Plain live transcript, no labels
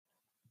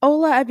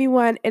Hola,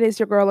 everyone. It is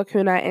your girl,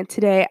 Lacuna, and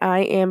today I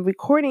am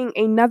recording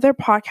another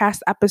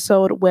podcast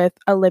episode with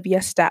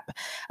Olivia Stepp.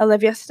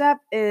 Olivia Stepp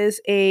is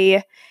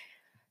a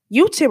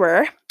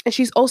YouTuber, and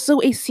she's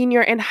also a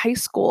senior in high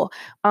school.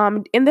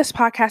 In this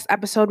podcast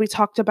episode, we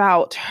talked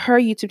about her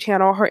YouTube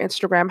channel, her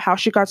Instagram, how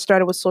she got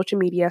started with social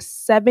media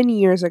 7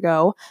 years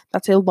ago.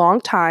 That's a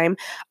long time.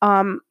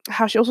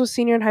 How she also a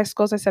senior in high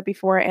school, as I said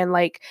before, and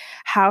like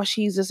how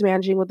she's just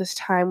managing with this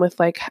time with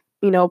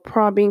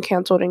prom being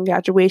canceled and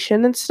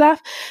graduation and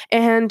stuff.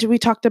 And we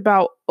talked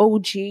about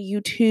OG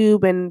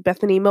YouTube and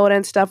Bethany Moda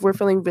and stuff. We're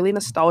feeling really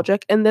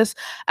nostalgic in this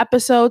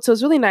episode. So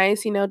it's really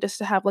nice, just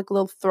to have like a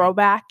little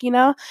throwback.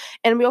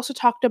 And we also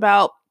talked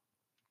about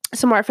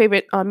some of our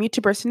favorite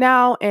YouTubers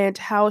now and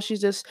how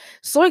she's just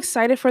so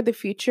excited for the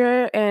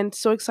future and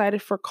so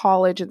excited for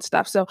college and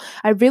stuff. So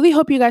I really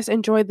hope you guys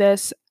enjoy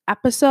this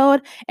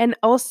episode. And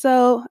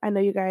also, I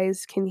know you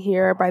guys can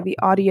hear by the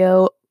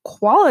audio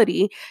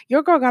quality,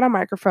 your girl got a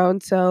microphone.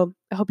 So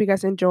I hope you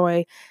guys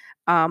enjoy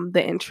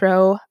the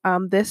intro.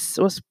 This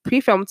was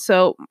pre-filmed,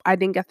 so I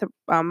didn't get the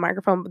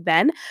microphone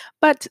then.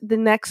 But the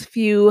next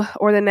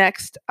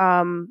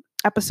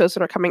episodes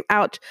that are coming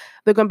out,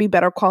 they're going to be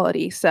better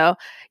quality. So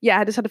yeah,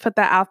 I just had to put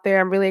that out there.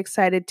 I'm really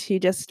excited to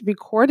just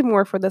record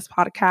more for this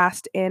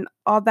podcast and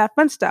all that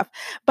fun stuff.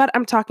 But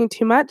I'm talking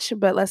too much,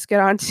 but let's get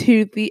on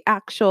to the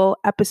actual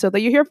episode that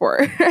you're here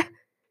for.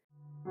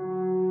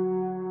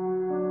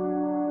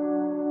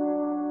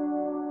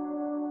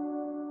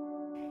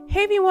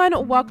 Hey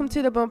everyone, welcome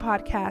to the Boom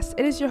Podcast.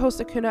 It is your host,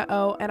 Akuna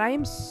O, and I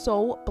am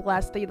so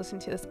blessed that you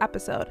listened to this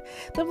episode.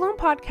 The Bloom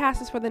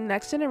Podcast is for the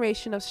next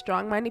generation of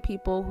strong-minded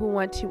people who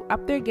want to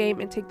up their game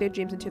and take their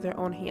dreams into their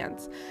own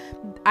hands.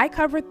 I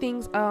cover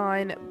things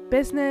on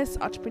business,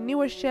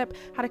 entrepreneurship,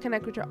 how to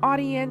connect with your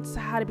audience,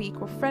 how to be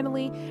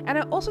eco-friendly, and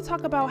I also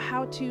talk about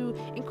how to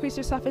increase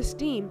your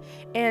self-esteem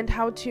and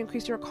how to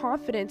increase your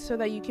confidence so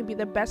that you can be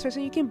the best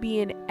person you can be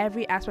in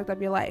every aspect of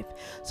your life.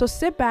 So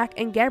sit back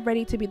and get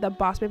ready to be the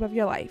boss babe of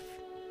your life.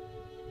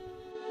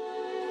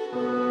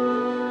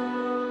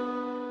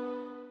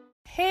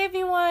 Hey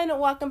everyone,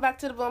 welcome back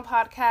to the Bloom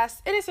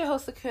Podcast. It is your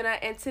host, Lacuna,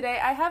 and today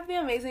I have the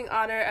amazing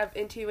honor of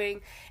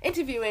interviewing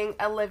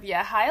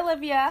Olivia. Hi,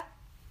 Olivia.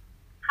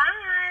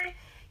 Hi.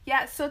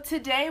 Yeah, so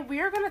today we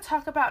are going to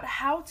talk about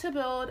how to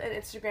build an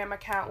Instagram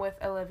account with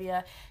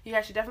Olivia. You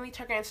guys should definitely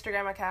check her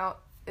Instagram account.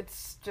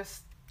 It's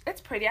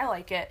pretty. I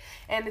like it.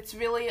 And it's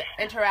really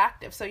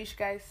interactive, so you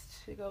guys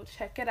should go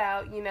check it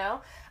out,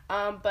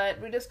 But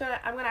I'm going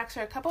to ask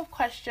her a couple of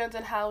questions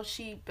on how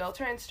she built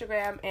her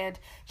Instagram, and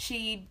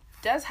she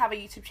does have a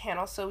YouTube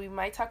channel, so we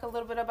might talk a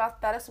little bit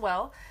about that as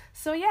well.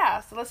 So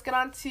let's get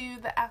on to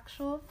the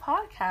actual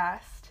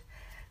podcast.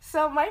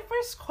 So my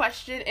first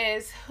question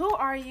is, who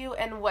are you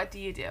and what do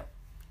you do?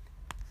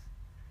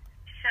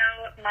 So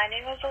my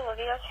name is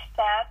Olivia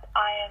Stepp.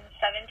 I am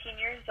 17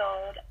 years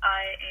old.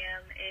 I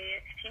am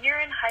a senior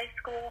in high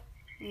school.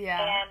 Yeah.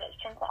 And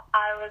since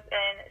I was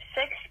in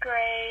 6th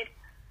grade,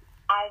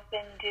 I've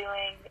been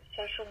doing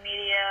social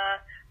media.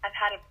 I've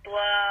had a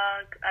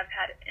blog. I've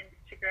had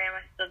Instagram.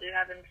 I still do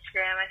have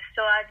Instagram. I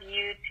still have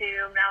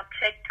YouTube. Now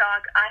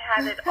TikTok. I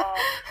have it all.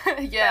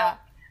 Yeah. So,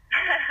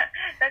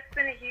 that's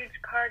been a huge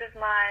part of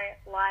my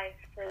life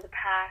for the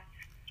past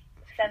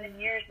 7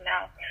 years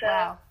now. So,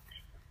 wow.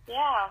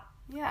 Yeah.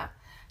 Yeah.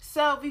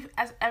 So,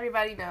 as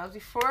everybody knows,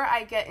 before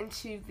I get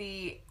into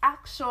the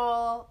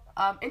actual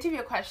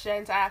interview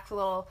questions, I ask a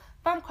little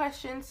fun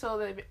questions so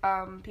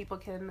that people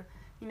can,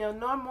 know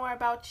more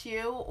about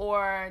you,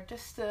 or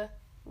just to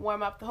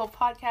warm up the whole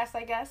podcast,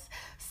 I guess.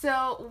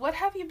 So, what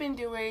have you been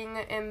doing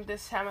in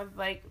this time of,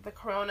 the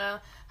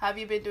corona? Have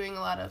you been doing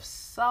a lot of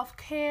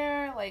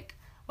self-care?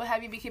 What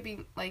have you been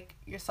keeping,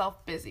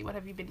 yourself busy? What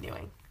have you been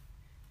doing?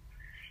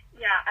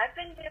 Yeah, I've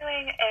been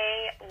doing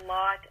a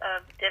lot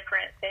of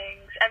different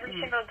things. Every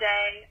single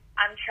day,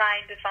 I'm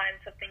trying to find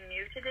something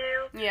new to do.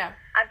 Yeah.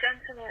 I've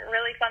done some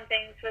really fun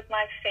things with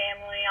my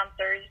family on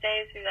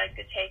Thursdays. We like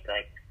to take,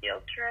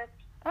 field trips.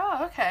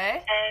 Oh,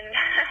 okay. And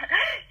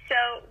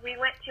so we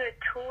went to a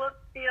tulip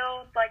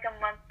field, a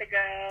month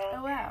ago.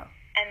 Oh, wow.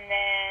 And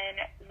then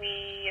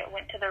we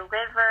went to the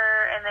river.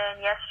 And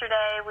then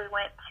yesterday, we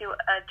went to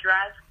a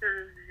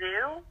drive-through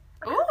zoo.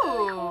 Ooh,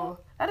 really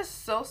cool. That is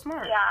so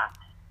smart. Yeah.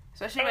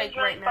 Especially it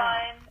was really right now.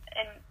 Fun.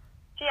 And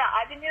so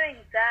I've been doing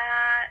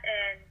that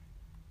and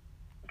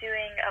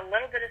doing a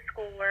little bit of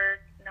schoolwork,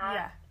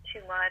 not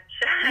too much,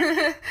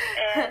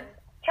 and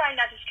trying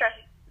not to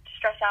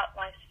stress out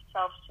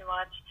myself too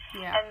much.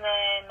 Yeah. And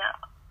then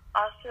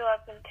also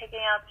I've been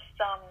picking up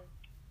some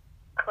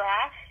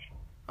crafts.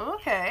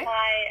 Okay.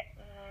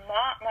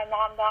 My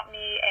mom bought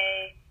me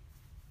a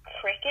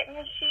Cricut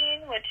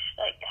machine, which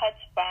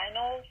cuts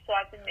vinyl. So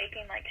I've been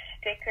making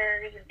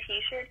stickers and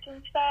T-shirts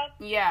and stuff.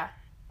 Yeah.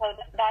 So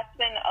that's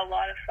been a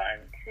lot of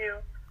fun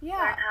to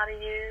learn how to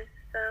use.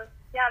 So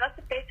that's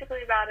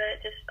basically about about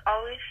it. Just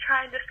always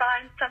trying to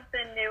find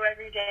something new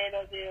every day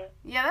to do.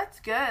 Yeah, that's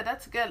good.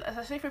 That's good.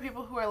 Especially for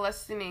people who are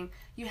listening.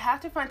 You have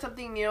to find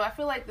something new. I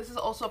feel like this is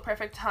also a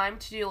perfect time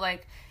to do,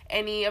 like,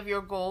 any of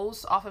your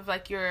goals off of,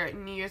 like, your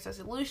New Year's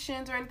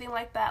resolutions or anything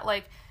like that.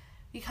 Like,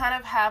 you kind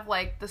of have,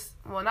 like, this,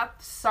 well,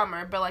 not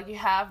summer, but, like, you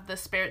have the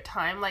spare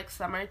time, like,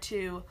 summer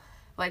to,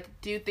 like,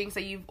 do things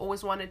that you've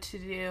always wanted to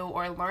do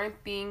or learn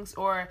things,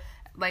 or,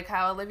 like,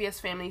 how Olivia's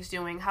family's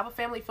doing. Have a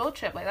family field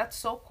trip. Like, that's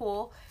so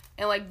cool.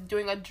 And, like,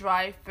 doing a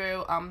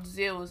drive-through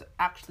zoo is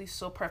actually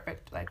so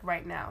perfect, like,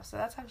 right now. So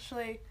that's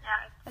actually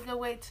a good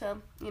way to,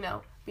 you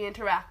know, be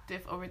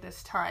interactive over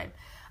this time.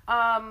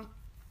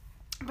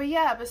 But,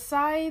 yeah,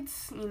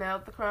 besides, you know,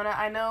 the corona,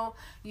 I know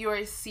you're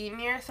a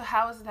senior, so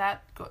how is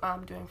that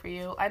doing for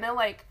you? I know,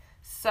 like,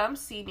 some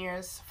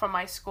seniors from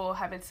my school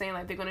have been saying,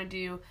 like, they're going to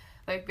do,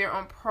 like, their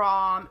own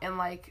prom and,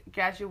 like,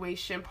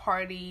 graduation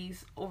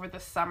parties over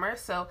the summer.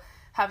 So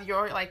have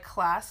your, like,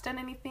 class done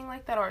anything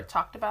like that or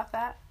talked about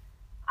that?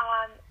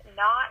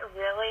 Not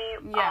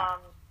really. Yeah.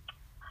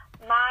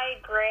 My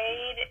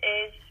grade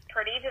is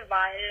pretty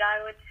divided,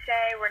 I would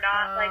say. We're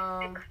not, like,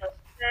 the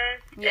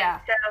closest. Yeah.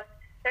 And so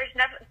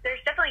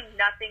there's definitely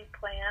nothing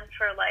planned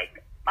for,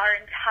 like, our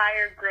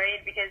entire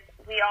grade, because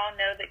we all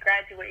know that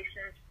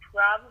graduation is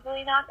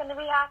probably not going to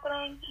be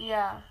happening.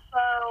 Yeah. So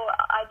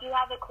I do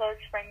have a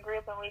close friend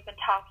group, and we've been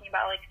talking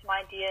about, like, some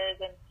ideas,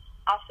 and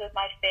also with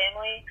my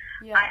family.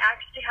 Yeah. I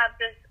actually have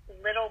this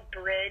little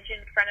bridge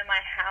in front of my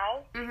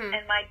house,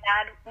 and my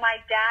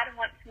dad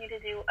wants me to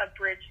do a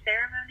bridge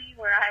ceremony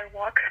where I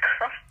walk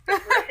across the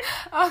bridge.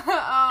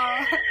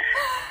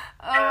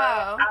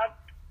 Wow.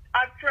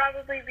 I'd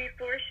probably be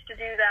forced to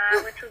do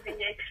that, which would be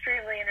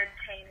extremely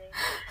entertaining.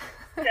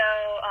 So,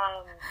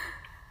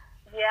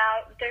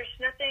 yeah, there's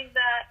nothing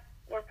that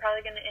we're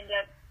probably going to end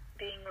up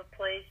being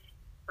replaced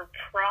for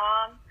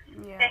prom.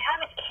 Yeah. They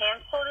haven't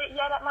canceled it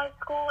yet at my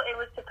school. It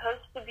was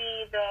supposed to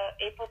be the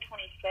April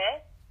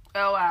 25th.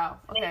 Oh, wow.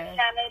 Okay.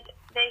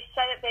 They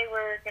said that they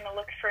were going to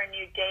look for a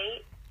new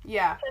date.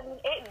 Yeah. So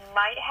it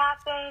might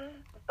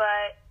happen,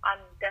 but I'm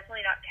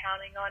definitely not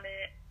counting on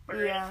it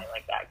or anything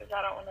like that, because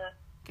I don't want to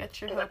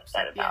get your get hopes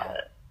upset up. about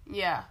it.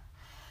 Yeah.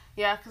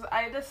 Yeah, because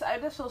I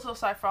just feel so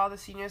sorry for all the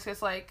seniors,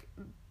 because, like,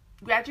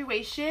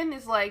 graduation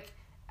is, like,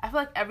 I feel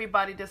like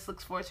everybody just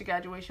looks forward to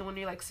graduation. When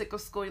you're, like, sick of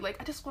school, you're like,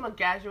 I just want to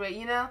graduate,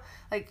 you know?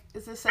 Like,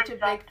 is this such a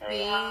big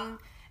thing? Yeah.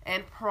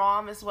 And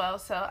prom as well.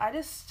 So I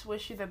just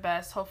wish you the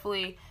best.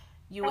 Hopefully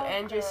you will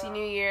end your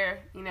senior year,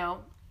 you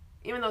know,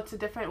 even though it's a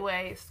different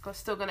way, it's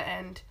still going to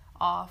end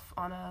off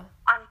on a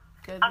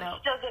good note. I'm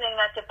still getting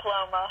that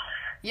diploma.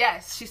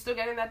 Yes, she's still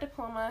getting that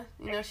diploma.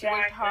 You know, she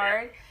worked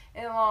hard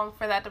and long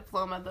for that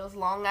diploma. Those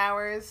long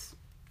hours,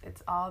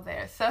 it's all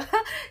there. So,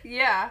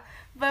 yeah.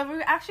 But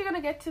we're actually going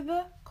to get to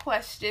the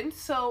question.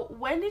 So,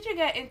 when did you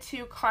get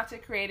into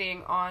content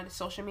creating on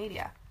social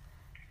media?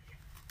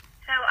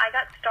 So, I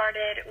got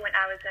started when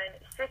I was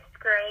in 6th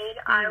grade.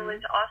 I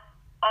was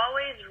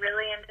always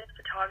really into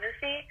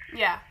photography.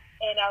 Yeah.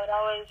 And I would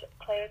always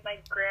play with my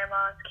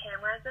grandma's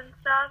cameras and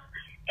stuff.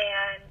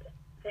 And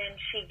then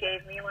she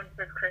gave me one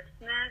for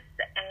Christmas.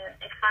 And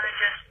it kind of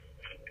just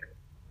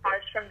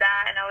started from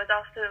that. And I was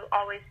also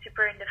always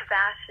super into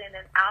fashion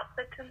and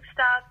outfits and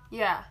stuff.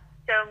 Yeah.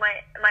 So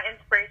my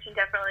inspiration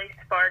definitely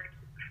sparked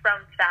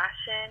from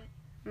fashion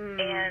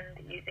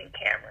and using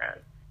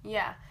cameras.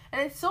 Yeah.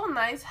 And it's so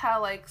nice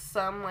how, like,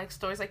 some, like,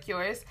 stories like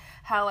yours,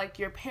 how, like,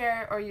 your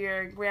parent or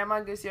your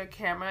grandma gives you a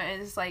camera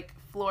and just, like,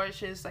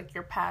 flourishes, like,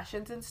 your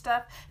passions and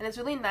stuff. And it's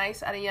really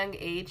nice at a young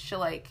age to,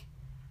 like,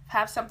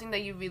 have something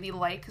that you really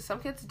like, because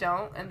some kids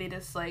don't, and they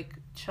just, like,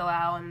 chill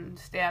out and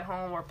stay at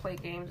home or play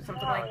games or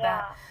something like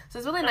that. So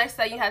it's really nice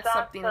that you had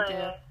something to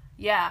do.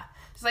 Yeah.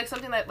 Just, like,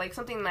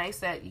 something nice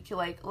that you can,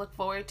 like, look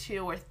forward to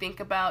or think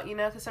about, you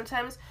know, because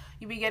sometimes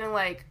you be getting,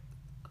 like,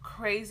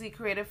 crazy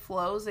creative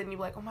flows and you're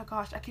like, oh my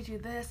gosh, I could do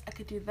this, I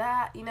could do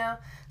that, you know.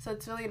 So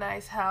it's really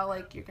nice how,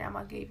 like, your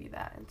grandma gave you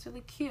that. It's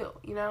really cute,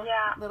 you know.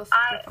 Yeah, little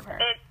gift from her.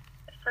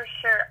 For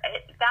sure.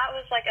 That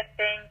was, like, a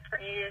thing for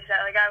years.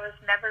 That, like, I was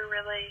never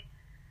really,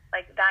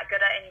 like, that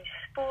good at any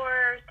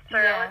sports,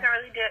 or I wasn't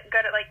really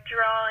good at, like,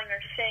 drawing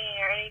or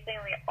singing or anything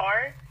like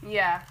art.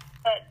 Yeah.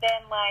 But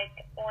then,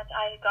 like, once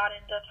I got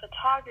into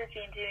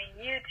photography and doing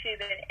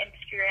YouTube and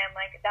Instagram,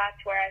 like,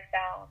 that's where I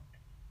found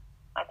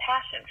my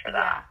passion for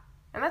that. Yeah.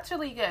 And that's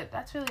really good.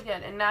 That's really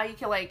good. And now you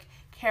can, like,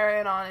 carry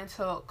it on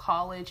until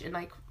college and,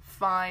 like,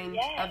 find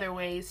other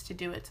ways to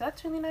do it. So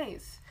that's really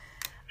nice.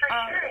 For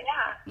sure,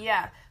 yeah.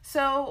 Yeah.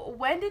 So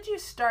when did you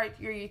start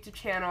your YouTube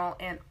channel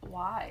and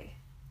why?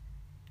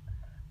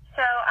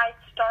 So I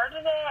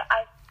started it,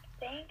 I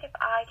think, if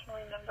I can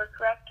remember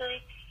correctly,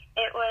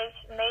 it was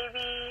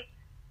maybe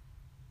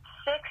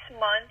 6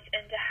 months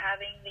into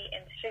having the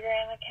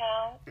Instagram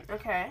account.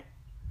 Okay.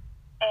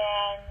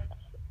 And,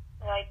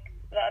 like,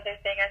 the other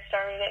thing, I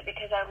started it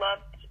because I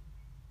loved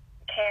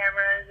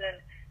cameras and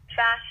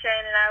fashion,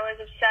 and I was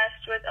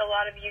obsessed with a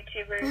lot of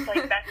YouTubers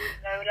like Becky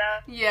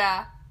Noda.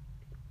 Yeah.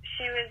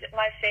 She was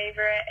my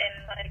favorite,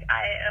 and, like,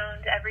 I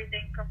owned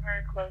everything from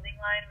her clothing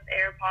line with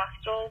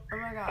Aeropostale. Oh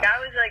my gosh.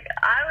 Like,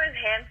 I was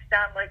hands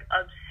down like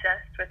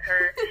obsessed with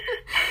her.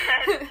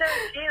 And so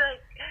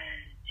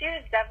she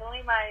was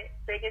definitely my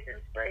biggest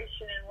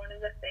inspiration and one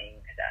of the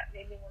things that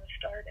made me want to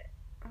start it.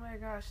 Oh my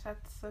gosh,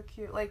 that's so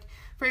cute. Like,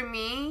 for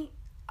me,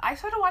 I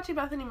started watching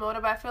Bethany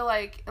Mota, but I feel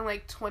like in,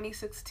 like,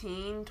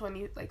 2016,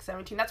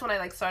 2017, that's when I,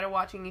 like, started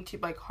watching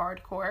YouTube, like,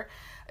 hardcore.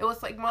 It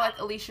was, like, more like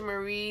Alicia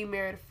Marie,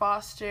 Meredith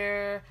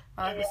Foster,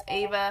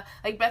 Ava.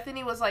 Like,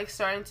 Bethany was, like,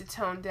 starting to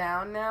tone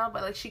down now,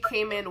 but, like, she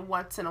came in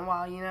once in a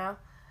while, you know?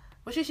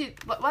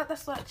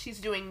 That's what she's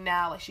doing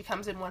now. Like, she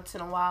comes in once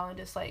in a while and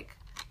just, like,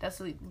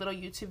 does a little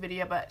YouTube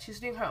video, but she's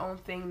doing her own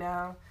thing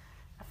now.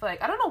 I feel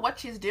like, I don't know what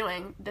she's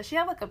doing. Does she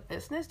have, like, a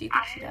business? Do you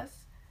think she does?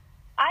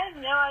 I have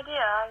no idea.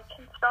 I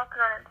can stalk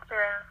her on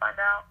Instagram and find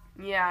out.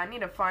 Yeah, I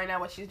need to find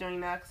out what she's doing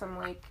now, because I'm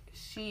like,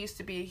 she used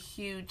to be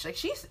huge. Like,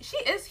 she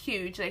is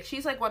huge. Like,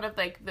 she's, like, one of,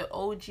 like, the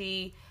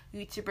OG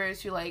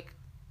YouTubers who, like,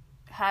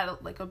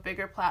 had, like, a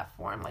bigger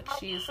platform. Like,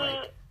 she's,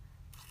 like,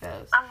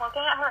 those. I'm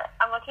looking at her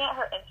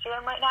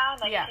Instagram right now,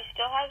 and, like, yeah. She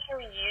still has her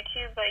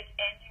YouTube, like,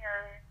 in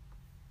her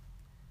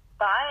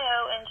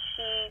bio, and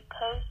she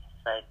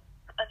posts, like,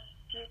 a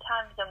few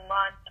times a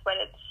month, but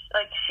it's,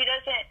 like, she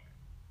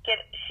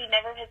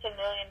never hits 1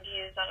 million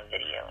views on a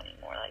video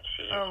anymore, like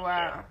she used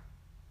to.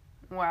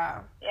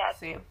 Wow. Yeah.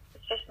 See.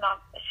 It's just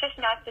not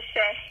the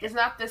same. It's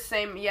not the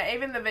same. Yeah,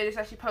 even the videos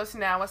that she posts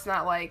now, it's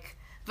not like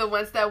the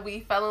ones that we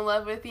fell in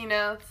love with, you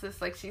know? It's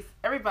just like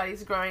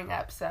everybody's growing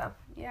up, so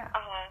yeah.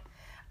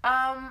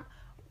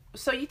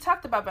 So you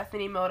talked about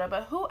Bethany Mota,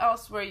 but who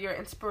else were your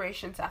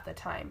inspirations at the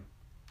time?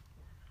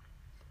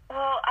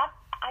 Well,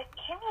 I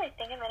can't really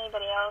think of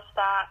anybody else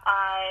that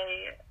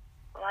I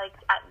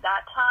liked at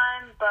that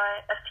time,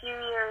 but a few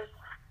years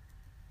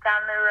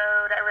down the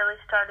road, I really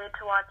started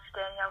to watch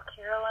Danielle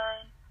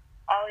Caroline.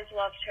 Always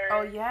loved her.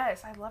 Oh,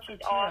 yes, I love her, too.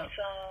 She's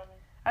awesome.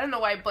 I don't know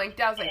why I blanked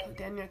out. I was like,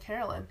 Danielle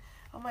Caroline.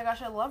 Oh, my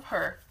gosh, I love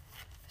her.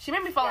 She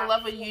made me fall in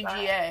love with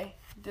UGA.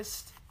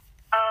 Just...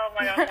 Oh,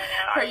 my gosh, I know.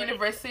 Her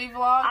university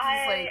vlogs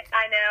is like...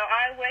 I know.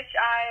 I wish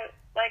I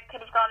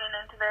could have gotten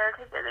into there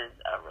because it is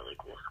a really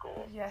cool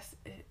school. Yes,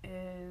 it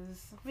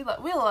is. We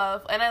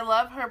love, and I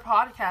love her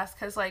podcast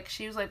because, like,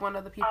 she was, like, one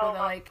of the people that,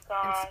 like,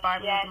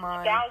 inspired me with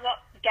mine.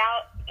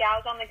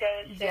 Gals on the Go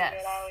is so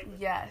yes, good.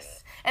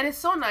 Yes. And it's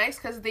so nice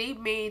because they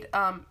made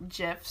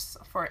GIFs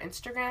for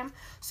Instagram,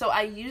 so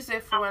I use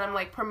it for when I'm,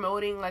 like,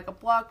 promoting, like, a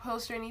blog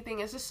post or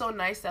anything. It's just so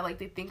nice that, like,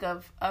 they think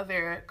of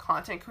other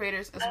content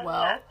creators as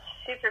well. That's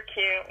super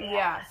cute.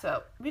 Yeah,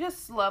 so we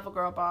just love a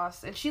girl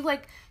boss. And she's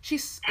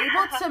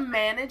able to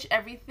manage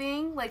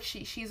everything. Like,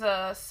 she's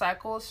a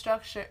cycle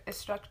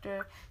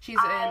instructor. She's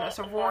in a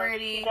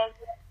sorority.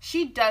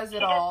 She does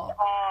it all.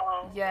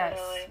 Yes.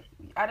 Literally.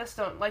 I just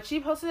don't, like, she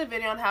posted a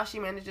video on how she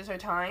manages her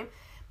time,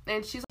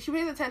 and she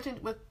pays attention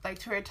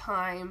to her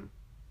time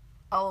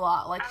a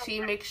lot. Like, she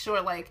makes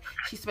sure, like,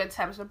 she spends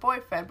time with her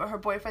boyfriend, but her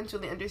boyfriend's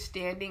really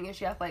understanding, and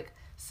she has, like,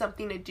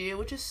 something to do,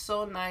 which is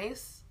so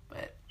nice.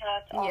 But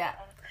that's awesome. Yeah,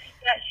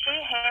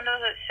 she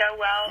handles it so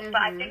well.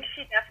 But I think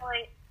she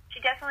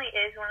definitely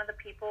is one of the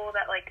people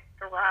that, like,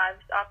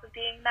 thrives off of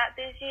being that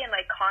busy and,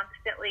 like,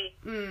 constantly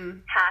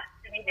has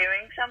to be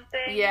doing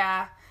something.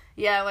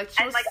 Yeah, like,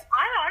 I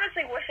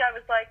honestly wish I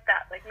was like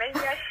that. Like, maybe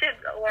I should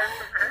learn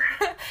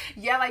from her.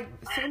 Yeah, like,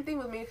 same thing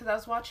with me, because I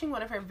was watching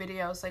one of her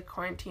videos, like,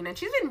 quarantine, and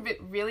she's been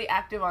really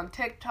active on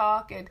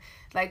TikTok and,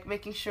 like,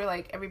 making sure,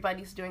 like,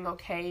 everybody's doing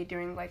okay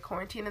during, like,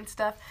 quarantine and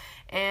stuff,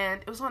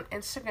 and it was on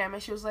Instagram,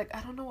 and she was like,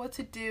 I don't know what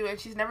to do, and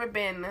she's never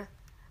been,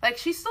 like,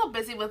 she's still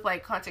busy with,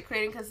 like, content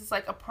creating, because it's,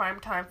 like, a prime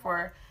time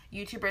for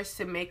YouTubers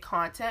to make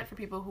content for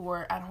people who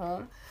are at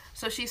home.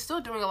 So she's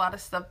still doing a lot of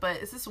stuff, but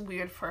it's just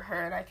weird for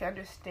her, and I can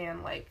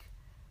understand, like,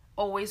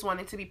 always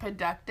wanting to be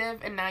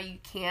productive, and now you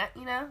can't,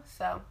 you know?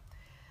 So.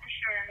 For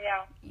sure,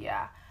 yeah.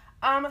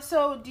 Yeah.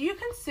 So do you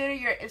consider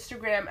your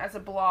Instagram as a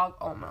blog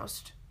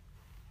almost?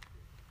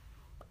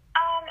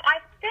 I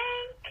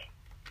think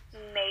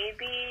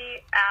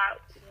maybe at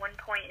one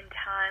point in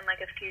time,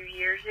 like a few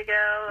years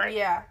ago, like.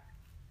 Yeah.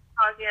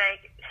 Talking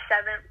like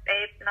 7th,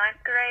 8th,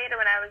 9th grade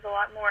when I was a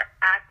lot more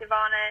active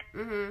on it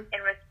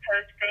and was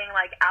posting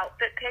like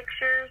outfit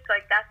pictures.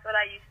 Like that's what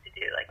I used to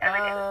do. Like every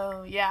day.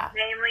 Oh, yeah.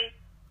 Mainly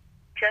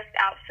just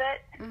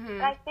outfits.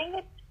 But I think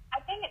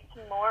it's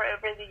more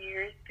over the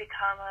years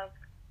become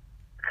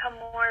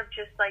more of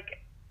just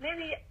like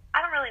maybe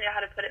I don't really know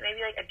how to put it.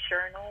 Maybe like a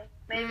journal.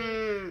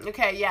 Maybe.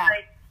 Okay. Yeah.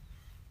 Like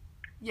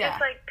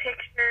just like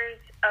pictures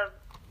of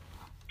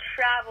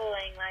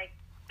traveling, like.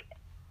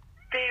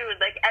 Food,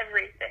 like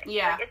everything.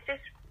 Yeah. Like, it's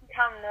just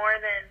become more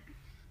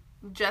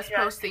than just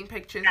posting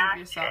pictures of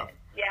yourself.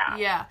 Yeah.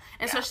 Yeah.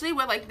 Especially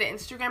with, like, the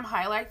Instagram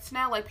highlights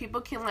now. Like,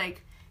 people can,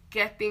 like,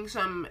 get things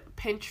from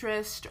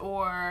Pinterest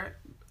or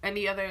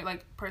any other,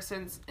 like,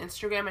 person's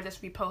Instagram and just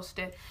repost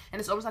it. And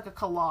it's almost like a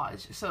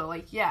collage. So,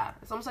 like, yeah.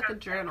 It's almost like a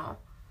journal.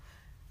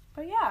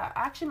 But, yeah.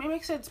 Actually, it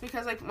makes sense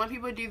because, like, when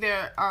people do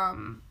their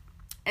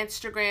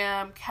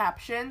Instagram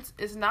captions,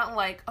 it's not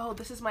like, oh,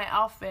 this is my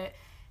outfit.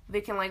 They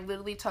can, like,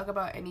 literally talk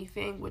about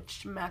anything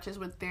which matches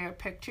with their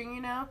picture,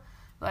 you know?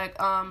 Like,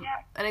 an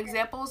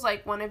example is,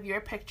 like, one of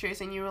your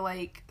pictures and you were,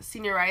 like,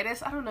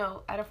 senioritis. I don't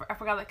know. I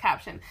forgot the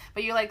caption.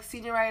 But you're, like,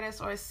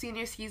 senioritis or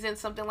senior season,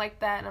 something like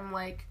that. And I'm,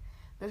 like,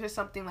 those are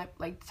something,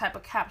 like type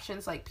of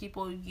captions, like,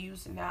 people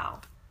use now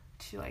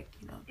to, like,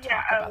 you know,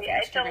 talk about Instagram.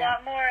 It's a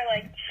lot more,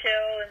 like,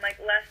 chill and, like,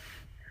 less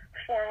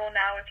formal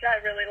now, which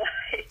I really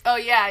like. Oh,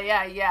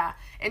 yeah.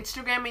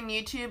 Instagram and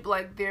YouTube,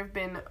 like,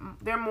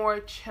 they're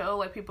more chill.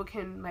 Like, people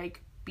can,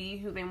 like, be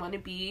who they want to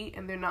be.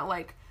 And they're not,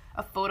 like,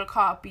 a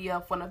photocopy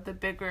of one of the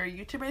bigger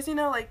YouTubers, you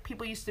know, like,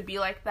 people used to be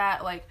like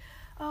that, like,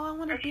 oh, I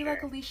want to be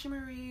like Alicia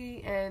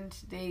Marie, and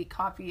they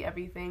copy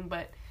everything,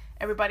 but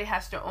everybody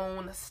has their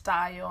own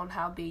style on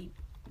how they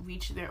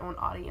reach their own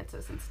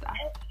audiences and stuff.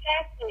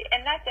 Exactly,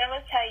 and that's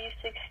almost how you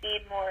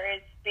succeed more,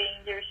 is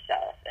being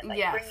yourself, and, like,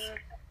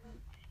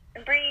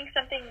 bringing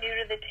something new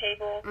to the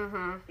table,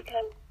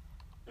 because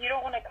you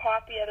don't want to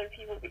copy other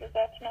people, because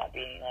that's not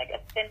being, like,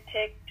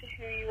 authentic to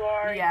who you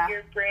are,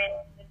 your brand,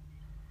 and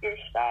your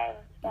style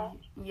and stuff.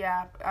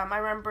 Yeah, I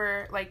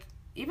remember, like,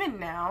 even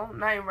now,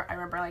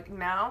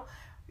 now,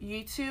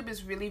 YouTube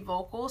is really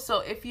vocal, so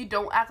if you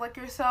don't act like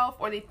yourself,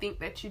 or they think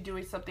that you're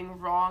doing something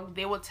wrong,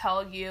 they will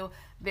tell you.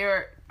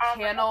 There are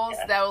channels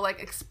that will, like,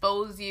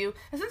 expose you,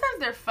 and sometimes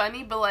they're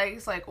funny, but, like,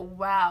 it's like,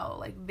 wow,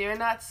 like, they're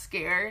not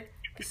scared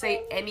to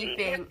say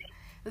anything.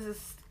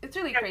 It's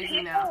really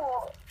crazy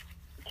now.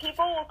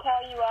 People will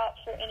call you out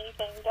for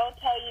anything. They'll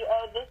tell you,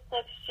 oh, this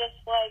looks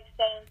just like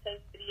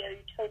so-and-so's video. You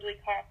totally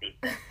copied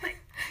this.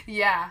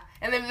 Yeah.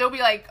 And then there'll be,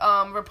 like,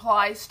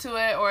 replies to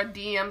it or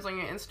DMs on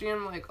your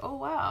Instagram. Like, oh,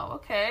 wow,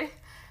 okay.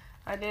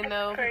 I didn't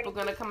know people were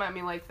going to come at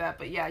me like that.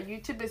 But, yeah,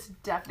 YouTube has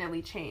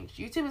definitely changed.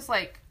 YouTube is,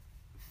 like,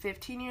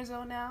 15 years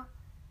old now.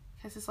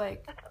 Because it's,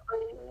 like,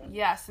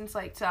 since,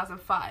 like,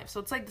 2005. So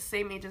it's, like, the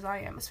same age as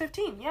I am. It's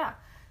 15, yeah.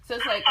 So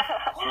it's, like,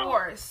 of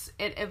course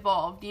it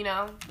evolved, you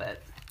know,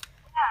 but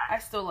I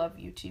still love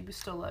YouTube. We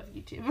still love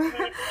YouTube.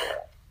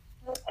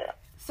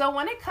 So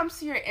when it comes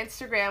to your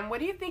Instagram, what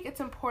do you think it's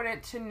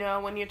important to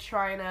know when you're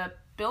trying to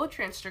build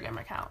your Instagram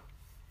account?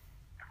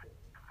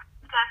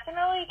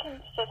 Definitely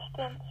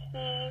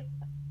consistency.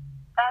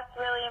 That's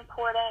really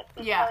important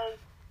because,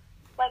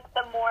 like,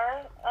 the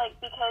more, like,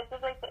 because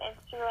of, like, the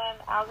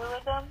Instagram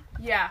algorithm,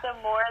 the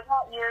more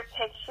that your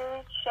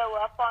pictures show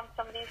up on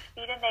somebody's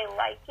feed and they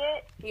like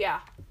it,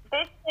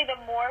 basically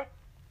the more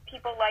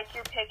people like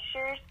your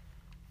pictures,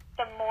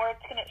 the more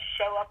it's going to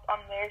show up on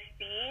their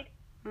feed.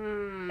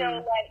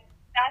 So, like,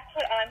 that's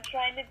what I'm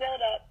trying to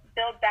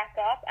build back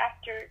up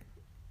after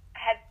I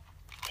had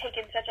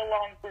taken such a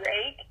long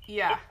break.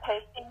 Is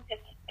posting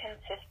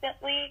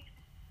consistently,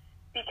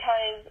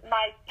 because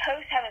my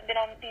posts haven't been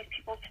on these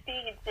people's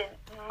feeds in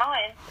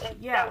months,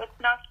 and so it's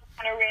not just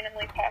going to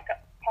randomly pop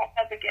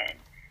up again.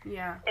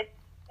 It's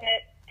going to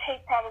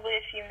take probably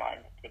a few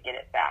months to get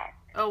it back.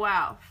 Oh,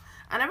 wow.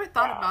 I never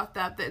thought about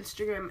that, the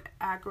Instagram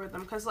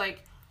algorithm, because,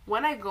 like,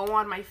 when I go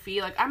on my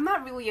feed, like, I'm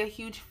not really a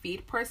huge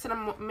feed person.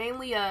 I'm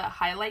mainly a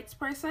highlights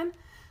person.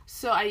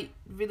 So I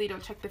really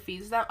don't check the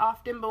feeds that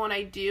often. But when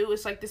I do,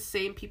 it's, like, the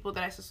same people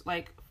that I just,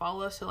 like,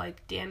 follow. So,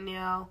 like,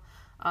 Danielle,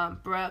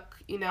 Brooke,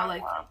 you know,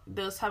 like,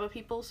 those type of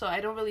people. So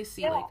I don't really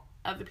see, like,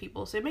 other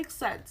people. So it makes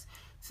sense.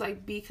 It's,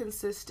 like, be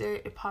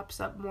consistent. It pops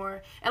up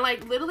more. And,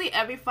 like, literally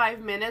every 5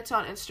 minutes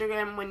on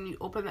Instagram, when you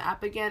open the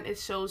app again, it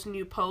shows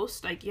new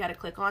posts. Like, you had to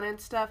click on it and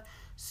stuff.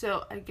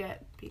 So I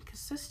get being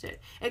consistent.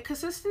 And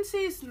consistency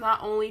is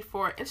not only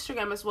for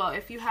Instagram as well.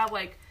 If you have,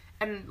 like,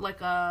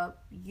 a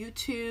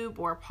YouTube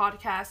or a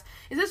podcast,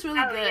 it's just really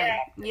good.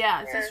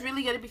 It's just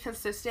really good to be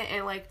consistent,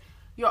 and, like,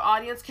 your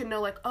audience can know,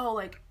 like, oh,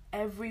 like,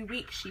 every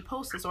week she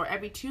posts this, or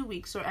every 2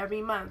 weeks, or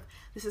every month.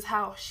 This is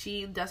how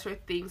she does her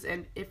things,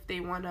 and if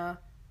they want to,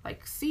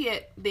 like, see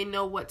it, they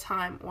know what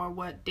time or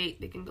what date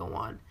they can go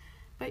on.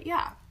 But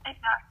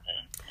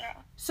Exactly.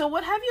 So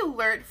what have you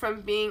learned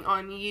from being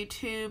on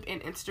YouTube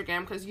and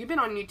Instagram? Because you've been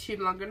on YouTube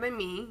longer than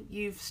me.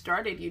 You've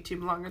started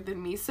YouTube longer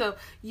than me. So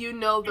you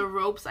know the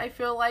ropes, I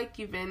feel like.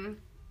 You've been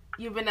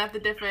at the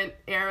different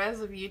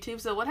eras of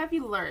YouTube. So what have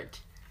you learned?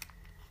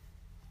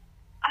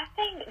 I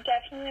think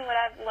definitely what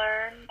I've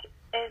learned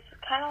is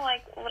kind of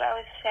like what I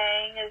was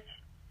saying, is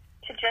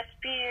to just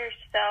be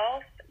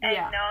yourself and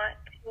not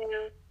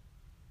to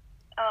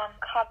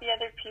copy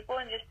other people,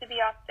 and just to be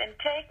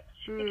authentic,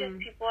 because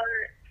people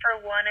are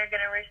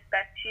going to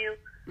respect you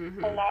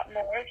a lot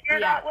more if you're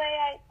that way,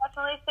 I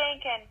definitely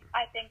think, and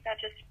I think that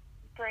just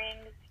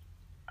brings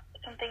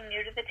something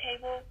new to the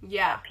table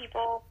that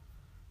people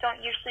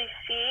don't usually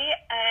see.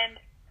 And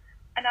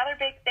another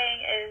big thing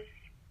is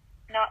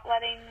not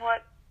letting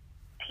what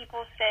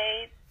people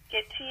say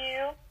get to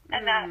you,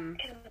 and that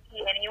can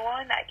be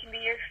anyone. That can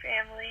be your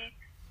family,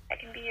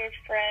 that can be your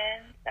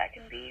friends, that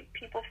can be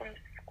people from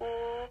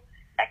school,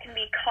 that can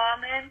be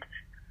comments.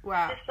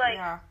 Just, like,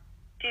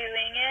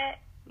 doing it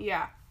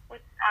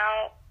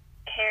without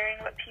caring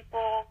what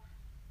people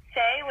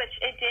say, which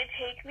it did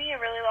take me a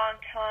really long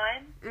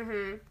time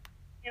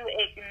to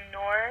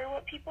ignore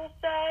what people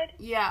said.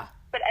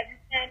 But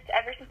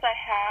ever since I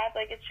have,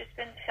 like, it's just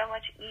been so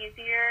much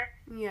easier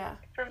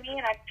for me,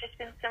 and I've just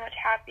been so much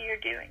happier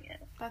doing it.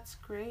 That's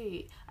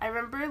great. I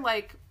remember,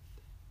 like,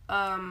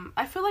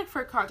 I feel like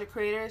for content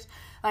creators,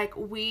 like,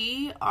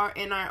 we are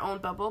in our own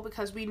bubble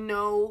because we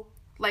know,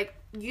 like,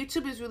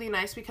 YouTube is really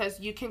nice because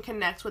you can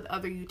connect with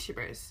other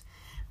YouTubers.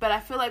 But I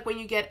feel like when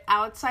you get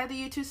outside the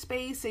YouTube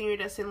space and you're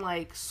just in,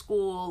 like,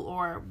 school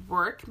or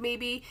work,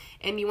 maybe,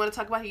 and you want to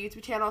talk about your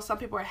YouTube channel, some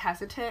people are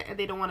hesitant and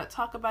they don't want to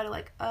talk about it,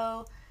 like,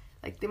 oh,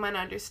 like, they might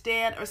not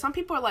understand. Or some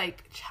people are,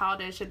 like,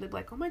 childish and they're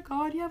like, oh my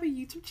god, you have a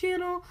YouTube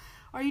channel?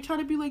 Are you trying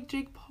to be like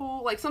Jake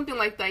Paul? Like, something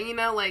like that, you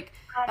know? Like,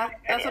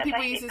 that's what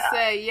people used to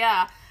say,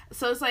 yeah.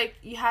 So it's like,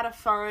 you gotta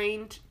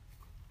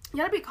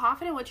be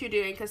confident in what you're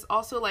doing, because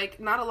also,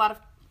 like, not a lot of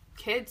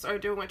kids are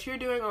doing what you're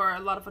doing, or a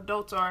lot of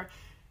adults are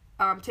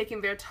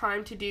taking their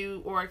time to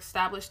do or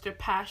establish their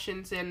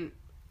passions and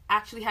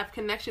actually have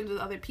connections with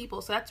other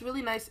people. So that's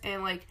really nice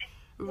and, like,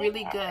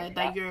 really good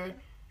that you're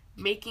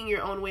making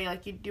your own way,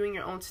 like, you're doing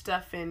your own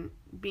stuff and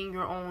being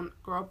your own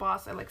girl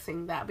boss. I like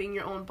saying that, being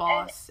your own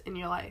boss in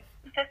your life.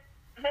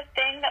 The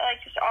thing that,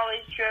 like, just always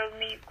drove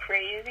me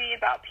crazy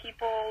about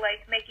people,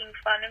 like, making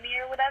fun of me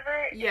or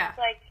whatever, is,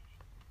 like,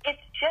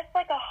 it's just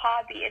like a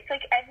hobby. It's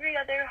like every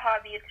other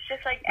hobby. It's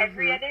just like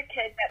every other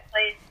kid that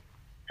plays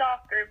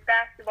soccer,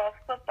 basketball,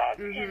 football,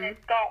 tennis,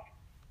 golf.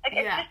 Like,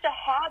 it's just a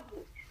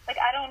hobby. Like,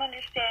 I don't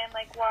understand,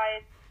 like,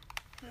 why it's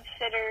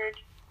considered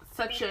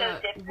such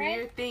a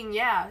weird thing,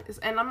 yeah.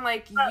 And I'm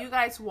like, you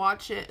guys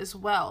watch it as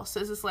well, so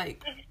it's just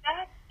like,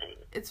 exactly.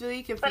 It's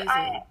really confusing.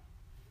 But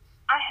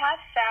I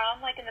have found,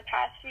 like, in the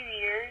past few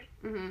years,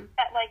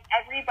 that, like,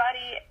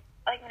 everybody,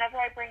 like, whenever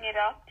I bring it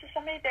up to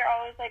somebody, they're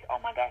always like, oh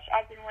my gosh,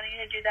 I've been wanting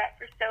to do that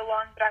for so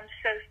long, but I'm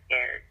so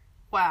scared.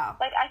 Wow.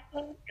 Like, I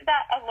think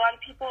that a lot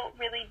of people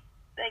really,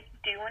 like,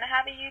 do want to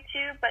have a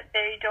YouTube, but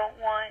they don't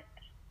want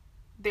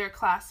their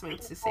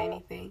classmates to say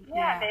anything.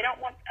 Yeah, they don't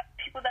want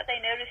people that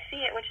they know to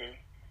see it, which is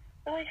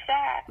really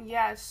sad.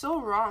 Yeah, it's so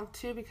wrong,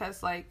 too,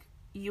 because, like,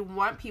 you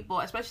want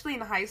people, especially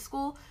in high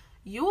school,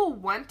 you will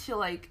want to,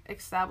 like,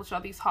 establish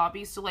all these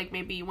hobbies. So, like,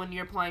 maybe when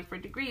you're applying for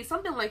degrees,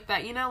 something like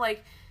that, you know,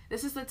 like,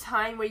 this is the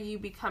time where you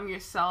become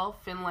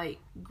yourself and, like,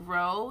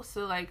 grow.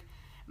 So, like,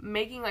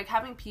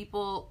 having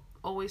people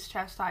always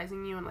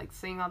chastising you and, like,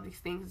 saying all these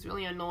things is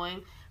really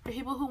annoying for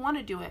people who want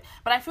to do it.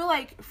 But I feel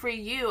like for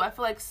you, I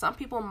feel like some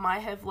people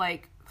might have,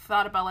 like,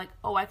 thought about, like,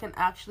 oh, I can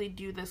actually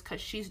do this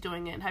because she's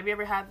doing it. Have you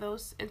ever had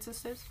those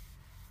instances?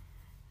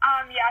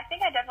 Yeah, I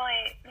think I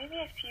definitely, maybe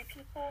a few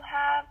people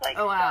have, like,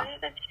 started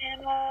the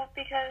channel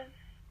because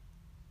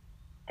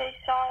they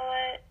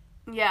saw it.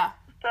 Yeah.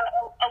 But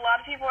a lot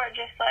of people are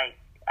just like,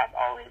 I've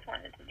always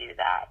wanted to do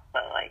that,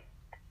 but, like,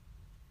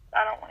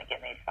 I don't want to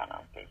get made fun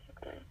of,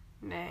 basically.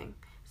 Dang.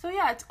 So,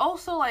 yeah, it's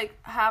also, like,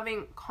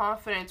 having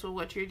confidence with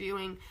what you're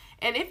doing.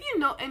 And if you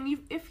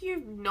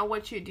know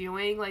what you're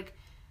doing, like,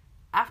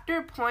 after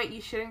a point,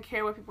 you shouldn't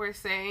care what people are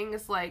saying.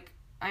 It's like,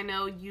 I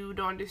know you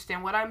don't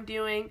understand what I'm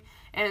doing,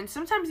 and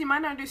sometimes you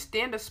might not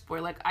understand a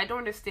sport. Like, I don't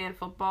understand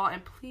football,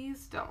 and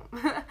please don't.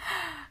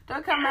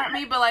 Don't come at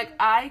me, but, like,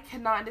 I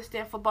cannot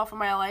understand football for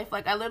my life.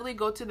 Like, I literally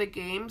go to the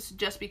games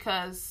just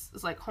because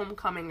it's, like,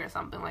 homecoming or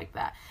something like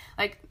that.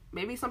 Like,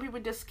 maybe some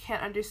people just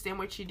can't understand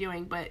what you're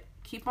doing, but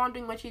keep on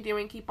doing what you're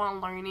doing, keep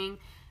on learning,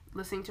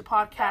 listening to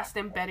podcasts,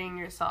 and bettering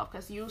yourself,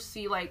 because you'll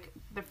see, like,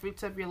 the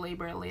fruits of your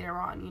labor later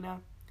on, you know?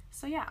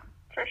 So, yeah.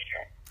 For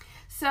sure.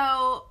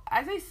 So,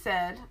 as I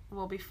said,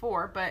 well,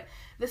 before, but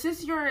this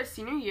is your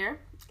senior year,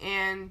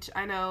 and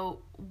I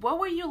know, what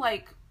were you,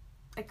 like,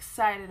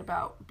 excited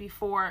about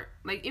before,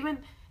 like, even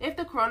if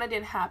the corona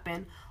didn't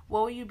happen,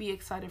 what would you be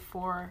excited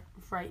for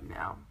right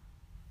now?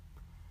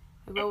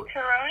 If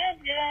corona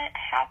didn't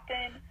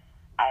happen,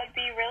 I'd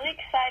be really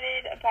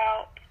excited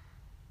about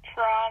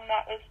prom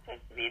that was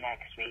supposed to be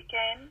next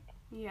weekend.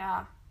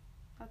 Yeah.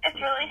 It's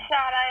really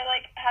sad. I,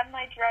 like, had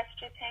my dress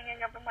just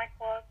hanging up in my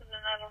closet,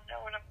 and I don't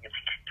know when I'm going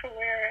to get to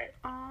wear it.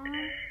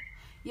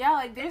 Yeah,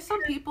 like, there's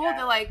some people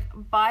that, like,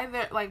 buy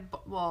their, like,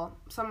 well,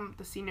 some of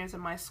the seniors in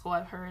my school,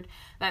 I've heard,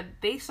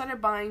 that they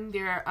started buying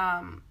their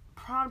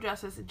prom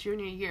dresses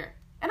junior year.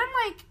 And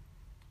I'm like,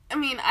 I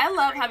mean, I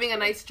love having a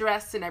nice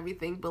dress and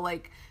everything, but,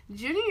 like,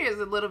 junior year is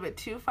a little bit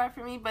too far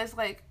for me, but it's,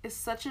 like, it's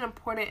such an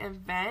important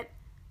event.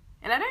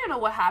 And I don't even know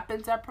what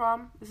happens at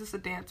prom. It's just a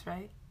dance,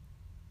 right?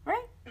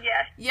 Right?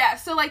 Yeah. Yeah,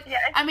 so, like,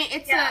 I mean,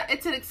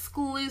 it's an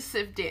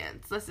exclusive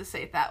dance. Let's just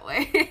say it that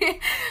way.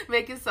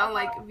 Make it sound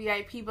like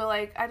VIP, but,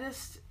 like, I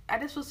just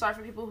feel sorry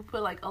for people who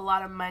put, like, a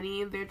lot of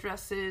money in their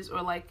dresses,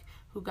 or, like,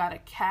 who got a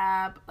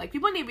cab. Like,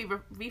 people need to be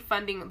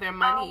refunding their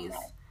monies.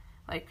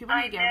 Like, people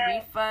need to get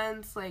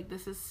refunds. Like,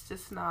 this is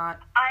just not...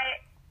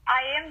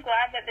 I am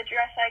glad that the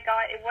dress I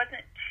got, it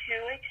wasn't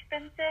too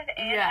expensive,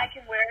 and I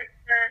can wear it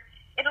for...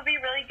 It'll be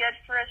really good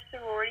for a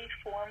sorority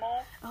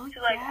formal. Oh,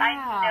 so, like,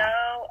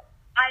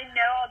 I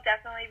know I'll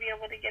definitely be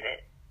able to get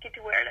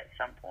to wear it at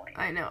some point.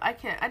 I know. I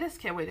just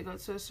can't wait to go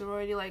to a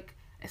sorority, like,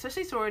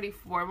 especially sorority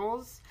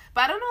formals.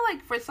 But I don't know,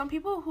 like, for some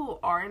people who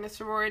are in a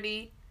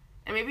sorority,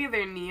 and maybe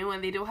they're new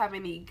and they don't have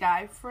any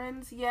guy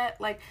friends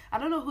yet, like, I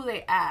don't know who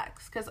they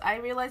ask. Because I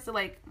realize that,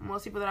 like,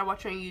 most people that I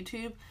watch on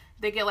YouTube,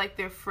 they get, like,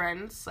 their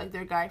friends, like,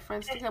 their guy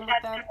friends to come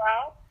with them.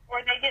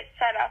 or they get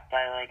set up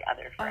by, like,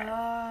 other friends.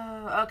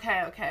 Oh,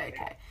 okay.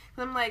 Cause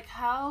I'm like,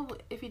 how,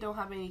 if you don't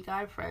have any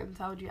guy friends,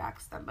 how would you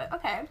ask them? But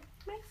okay,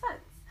 makes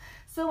sense.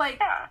 So,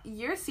 like,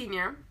 you're a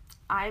senior.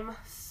 I'm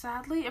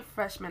sadly a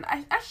freshman.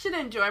 I should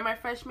enjoy my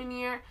freshman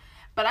year,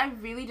 but I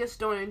really just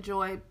don't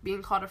enjoy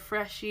being called a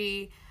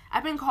freshie.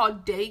 I've been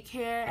called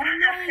daycare, and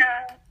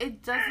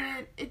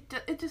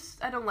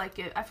I don't like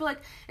it. I feel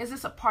like, is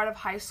this a part of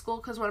high school?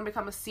 Because when I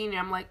become a senior,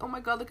 I'm like, oh my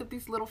god, look at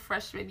these little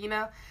freshmen, you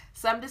know?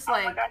 So I'm just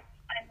like, oh my god,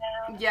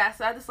 I know. Yeah,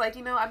 so I'm just like,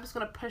 I'm just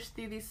going to push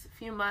through these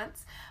few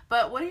months.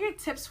 But what are your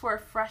tips for a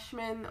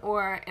freshman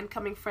or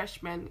incoming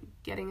freshman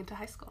getting into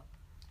high school?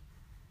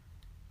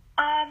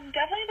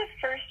 Definitely the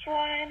first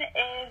one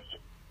is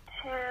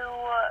to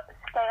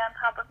stay on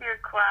top of your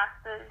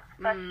classes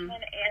freshman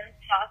and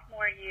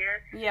sophomore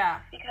year. Yeah.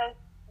 Because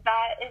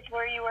that is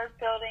where you are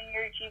building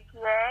your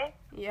GPA.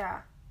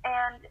 Yeah.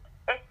 And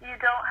if you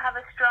don't have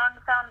a strong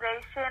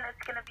foundation,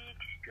 it's going to be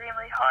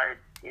extremely hard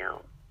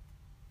to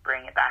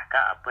bring it back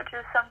up, which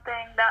is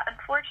something that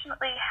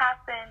unfortunately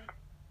happened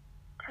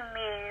to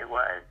me,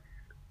 was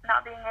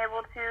not being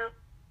able to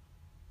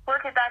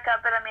work it back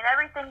up. But I mean,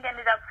 everything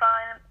ended up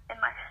fine in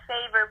my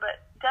favor,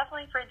 but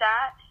definitely for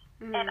that.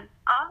 And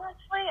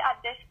honestly,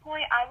 at this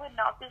point, I would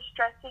not be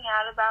stressing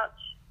out about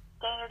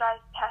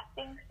standardized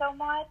testing so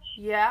much.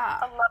 Yeah.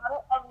 A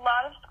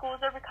lot of schools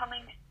are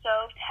becoming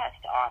so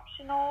test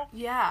optional.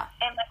 Yeah.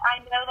 And like,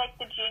 I know, like,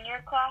 the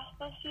junior class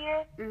this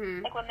year,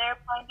 like when they're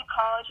applying to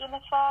college in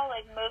the fall,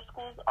 like, most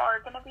schools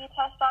are going to be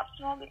test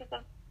optional because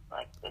of,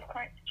 like, this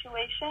current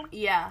situation.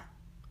 Yeah.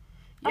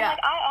 Yeah. Like,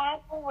 I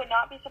honestly would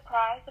not be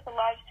surprised if a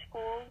lot of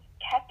schools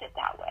kept it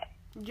that way.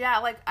 Yeah,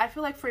 like, I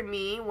feel like for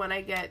me, when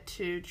I get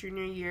to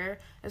junior year,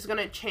 it's going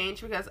to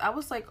change because I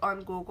was, like,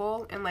 on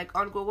Google, and, like,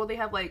 on Google they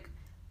have, like,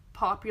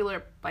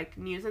 popular, like,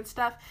 news and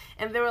stuff,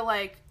 and they were,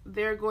 like,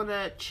 they're going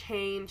to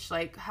change,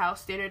 like, how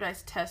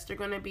standardized tests are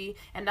going to be,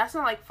 and that's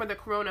not, like, for the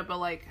corona, but,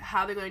 like,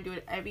 how they're going to do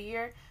it every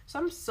year. So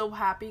I'm so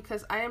happy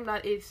because I am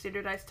not a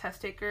standardized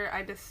test taker.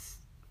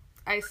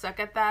 I suck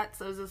at that,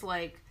 so it's just,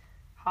 like,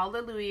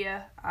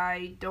 hallelujah,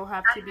 I don't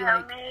have to be,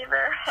 like,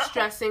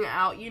 stressing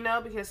out,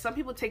 because some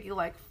people take it,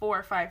 like, 4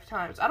 or 5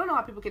 times. I don't know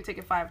how people can take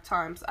it 5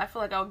 times. I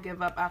feel like I'll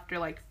give up after,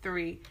 like,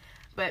 3,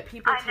 but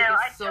people take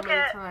it so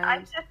many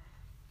times.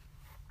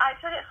 I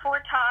took it 4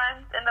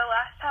 times, and the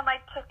last time I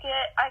took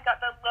it, I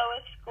got the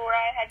lowest score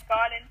I had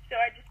gotten, so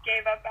I just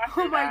gave up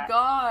after that. Oh my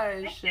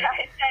gosh.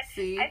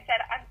 I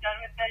said, I'm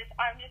done with this.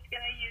 I'm just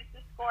going to use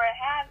the score I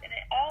have, and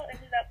it all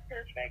ended up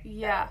perfect.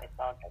 Yeah. So it's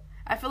all good.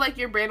 I feel like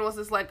your brain was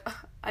just like,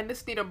 I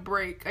just need a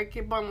break. I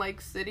keep on, like,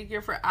 sitting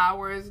here for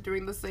hours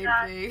doing the same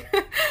thing.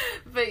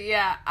 But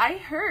yeah, I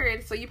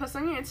heard, so you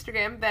posted on your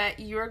Instagram that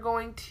you're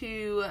going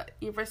to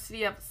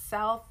University of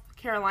South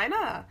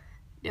Carolina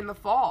in the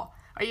fall.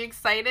 Are you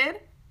excited?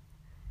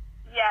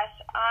 Yes,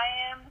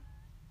 I am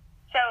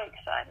so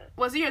excited.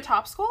 Was it your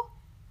top school?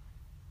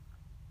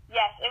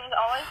 Yes, it was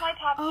always my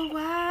top school. Oh,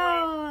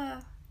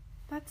 wow.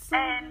 That's so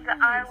nice. And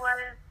I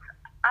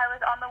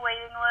was on the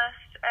waiting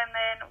list, and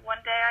then one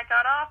day I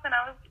got off, and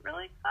I was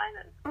really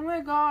excited. Oh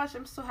my gosh,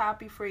 I'm so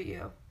happy for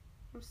you.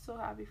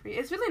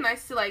 It's really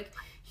nice to, like,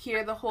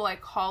 hear the whole,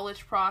 like,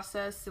 college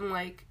process and,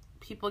 like,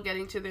 people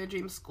getting to their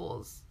dream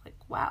schools. Like,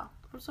 wow,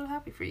 I'm so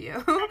happy for you.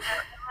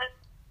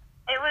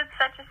 It was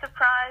such a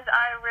surprise.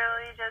 I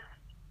really just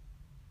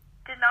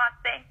did not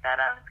think that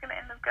I was going to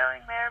end up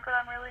going there, but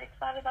I'm really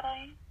excited that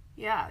I am.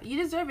 Yeah, you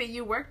deserve it.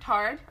 You worked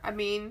hard. I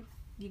mean,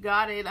 you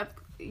got it.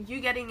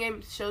 You getting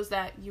in shows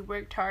that you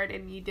worked hard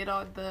and you did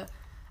all the...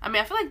 I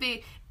mean, I feel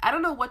like I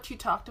don't know what you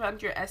talked about in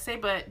your essay,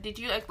 but did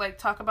you, like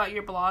talk about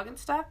your blog and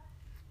stuff?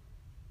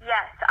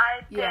 Yes,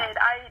 I did. Yeah.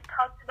 I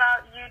talked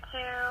about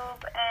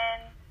YouTube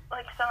and,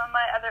 like, some of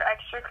my other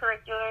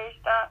extracurriculars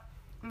that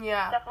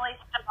definitely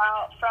stood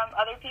out from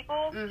other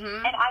people.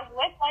 And I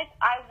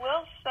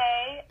will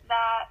say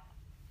that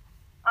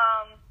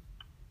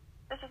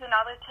this is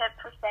another tip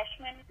for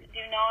freshmen: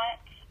 do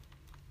not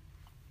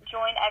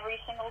join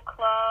every single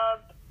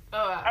club,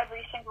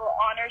 every single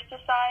honor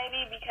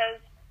society,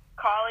 because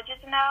colleges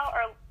now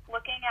are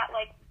looking at,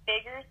 like,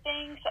 bigger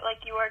things that,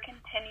 like, you are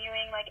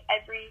continuing, like,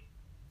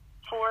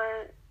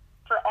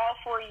 for all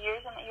 4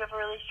 years, and that you have a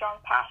really strong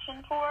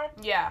passion for.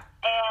 Yeah.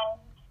 And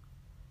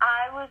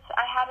I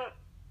had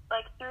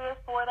like 3 or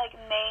 4, like,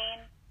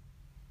 main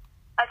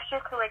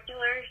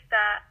extracurriculars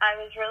that I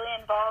was really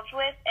involved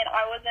with, and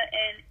I wasn't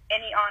in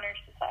any honor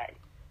society.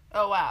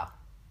 Oh, wow.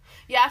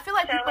 Yeah, I feel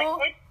like people...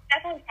 Like, it's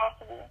definitely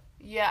possible.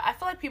 Yeah, I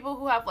feel like people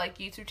who have, like,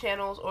 YouTube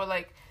channels or,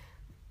 like,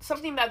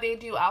 something that they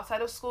do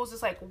outside of schools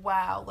is like,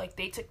 wow, like,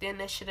 they took the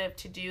initiative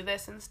to do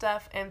this and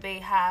stuff, and they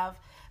have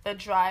the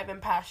drive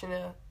and passion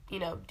to,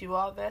 do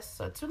all this.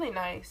 So it's really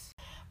nice.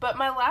 But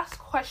my last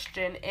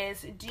question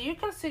is, do you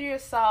consider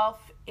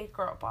yourself a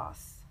girl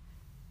boss?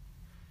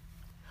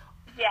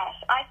 Yes,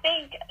 I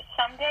think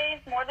some days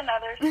more than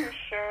others, for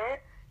sure.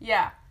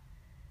 Yeah.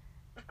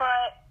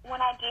 But when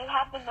I do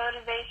have the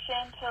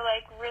motivation to,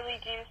 like, really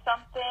do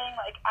something,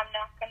 like, I'm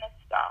not going to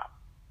stop.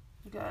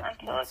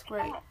 Good. That's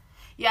great.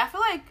 Yeah, I feel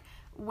like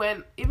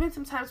when, even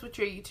sometimes with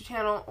your YouTube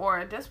channel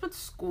or just with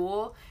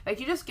school, like,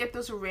 you just get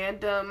those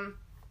random,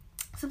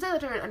 sometimes I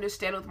don't even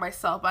understand with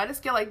myself, but I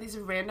just get, like, these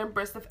random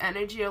bursts of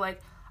energy, or, like,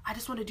 I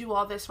just want to do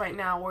all this right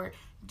now, or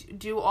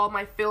do all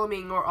my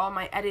filming or all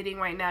my editing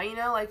right now, you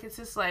know? Like, it's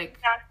just, like,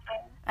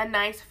 a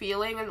nice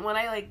feeling, and when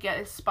I, like, get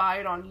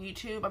inspired on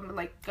YouTube, I'm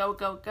like, go,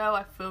 go, go,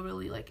 I feel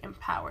really, like,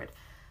 empowered.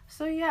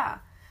 So, yeah.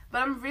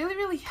 But I'm really,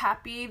 really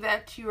happy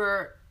that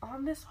you're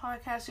on this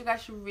podcast. You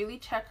guys should really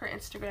check her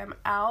Instagram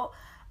out.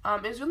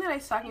 It was really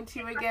nice talking to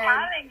you again.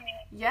 Having me.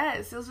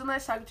 Yes, it was really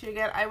nice talking to you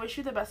again. I wish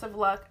you the best of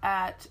luck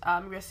at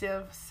University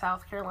of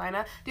South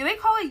Carolina. Do they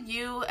call it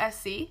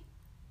USC?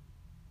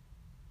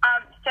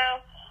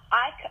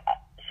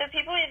 So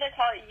people either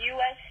call it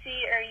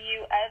USC or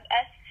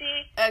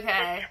UFSC.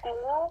 Okay. The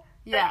school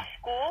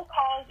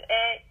calls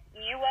it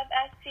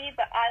UFSC,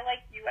 but I like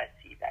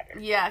USC better.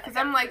 Yeah, because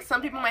I'm like,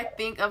 some people might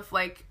think of,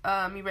 like,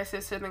 University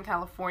of Southern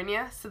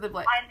California, so they're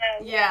like, I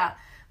know. Yeah.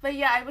 But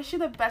yeah, I wish you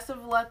the best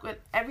of luck with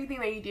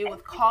everything that you do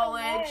with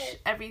college,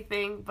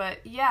 everything.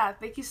 But yeah,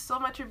 thank you so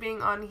much for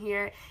being on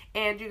here.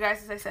 And you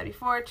guys, as I said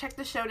before, check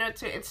the show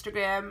notes, your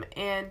Instagram,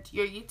 and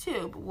your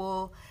YouTube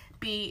will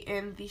be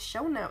in the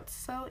show notes.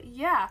 So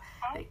yeah.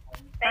 Awesome.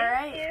 All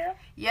right. Thank you.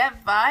 Yeah,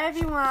 bye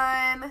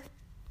everyone.